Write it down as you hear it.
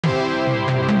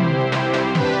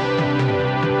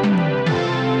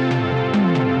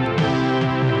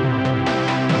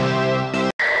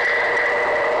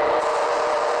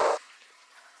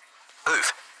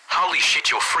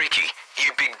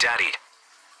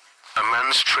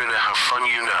friends Trina have fun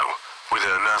with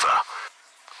another.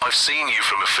 I've seen you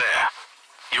from afar.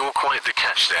 You're quite the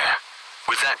catch there,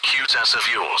 with that cute ass of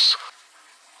yours.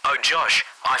 Oh Josh,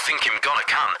 I think him gonna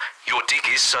come. Your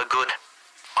dick is so good.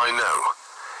 I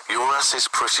know. Your ass is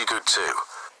pretty good too.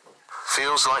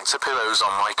 Feels like the pillows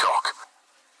on my cock.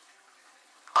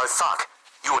 Oh fuck,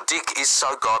 your dick is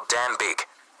so goddamn big.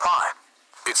 Why?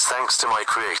 It's thanks to my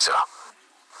creator.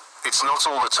 It's not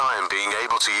all the time being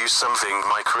able to use something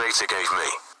my creator gave me.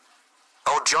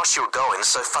 Oh Josh, you're going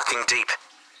so fucking deep.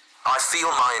 I feel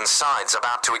my insides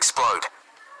about to explode.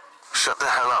 Shut the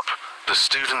hell up. The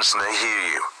students may hear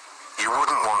you. You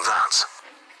wouldn't want that.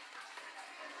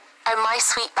 Oh, my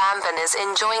sweet Banban is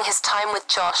enjoying his time with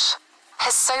Josh.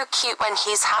 He's so cute when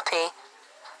he's happy.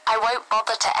 I won't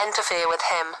bother to interfere with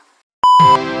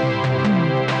him.